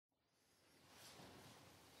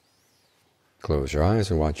Close your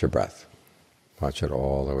eyes and watch your breath. Watch it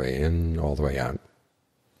all the way in, all the way out.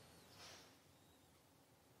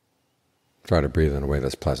 Try to breathe in a way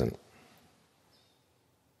that's pleasant.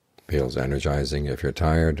 Feels energizing if you're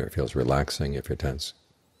tired, or feels relaxing if you're tense.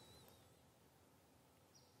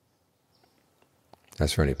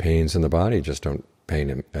 As for any pains in the body, just don't pay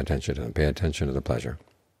attention to them. Pay attention to the pleasure.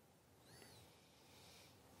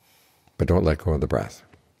 But don't let go of the breath.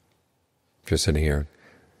 If you're sitting here,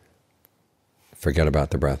 forget about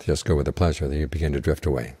the breath, just go with the pleasure, then you begin to drift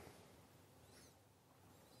away.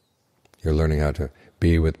 You're learning how to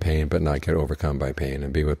be with pain but not get overcome by pain,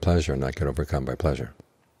 and be with pleasure and not get overcome by pleasure.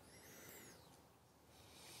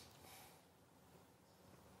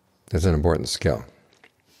 It's an important skill,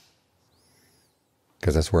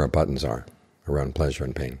 because that's where our buttons are, around pleasure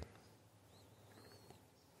and pain.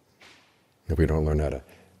 If we don't learn how to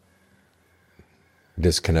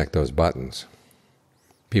disconnect those buttons,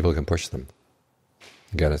 people can push them,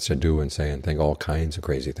 get us to do and say and think all kinds of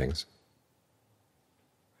crazy things,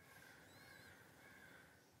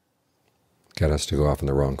 get us to go off on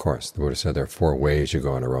the wrong course. The Buddha said there are 4 ways you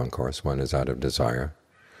go on a wrong course. One is out of desire,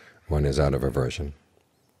 one is out of aversion,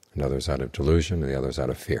 another is out of delusion, and the other is out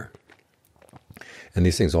of fear. And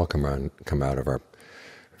these things all come out of our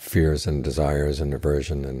fears and desires and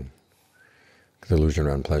aversion and delusion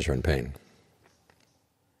around pleasure and pain.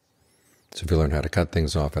 So if you learn how to cut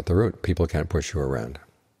things off at the root, people can't push you around.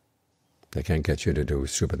 They can't get you to do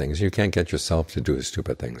stupid things. You can't get yourself to do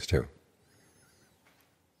stupid things too.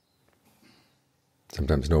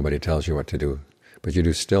 Sometimes nobody tells you what to do, but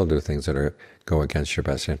you still do things that go against your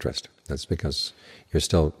best interest. That's because you're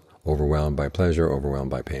still overwhelmed by pleasure,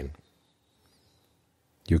 overwhelmed by pain.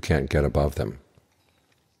 You can't get above them.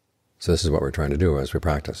 So this is what we're trying to do as we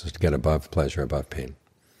practice, is to get above pleasure, above pain.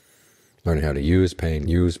 Learning how to use pain,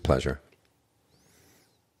 use pleasure.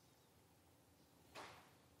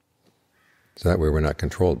 So that way we're not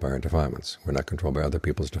controlled by our defilements. We're not controlled by other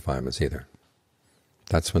people's defilements either.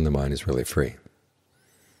 That's when the mind is really free.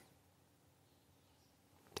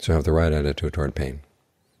 So have the right attitude toward pain.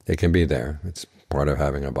 It can be there. It's part of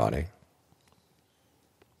having a body.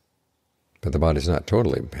 But the body's not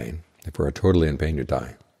totally in pain. If we're totally in pain, you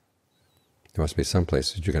die. There must be some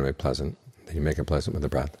places you can make pleasant. Then you make it pleasant with the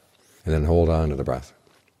breath. And then hold on to the breath.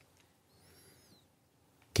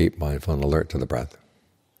 Keep mindful and alert to the breath.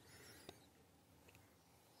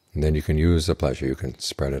 And then you can use the pleasure. You can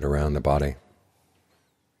spread it around the body.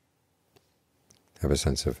 Have a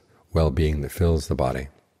sense of well-being that fills the body.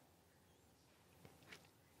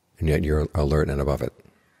 And yet you're alert and above it.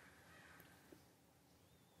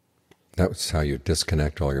 That's how you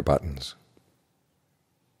disconnect all your buttons.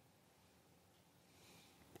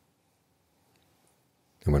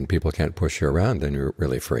 And when people can't push you around, then you're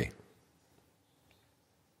really free.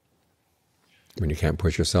 When you can't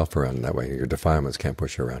push yourself around in that way, your defilements can't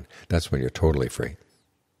push you around, that's when you're totally free.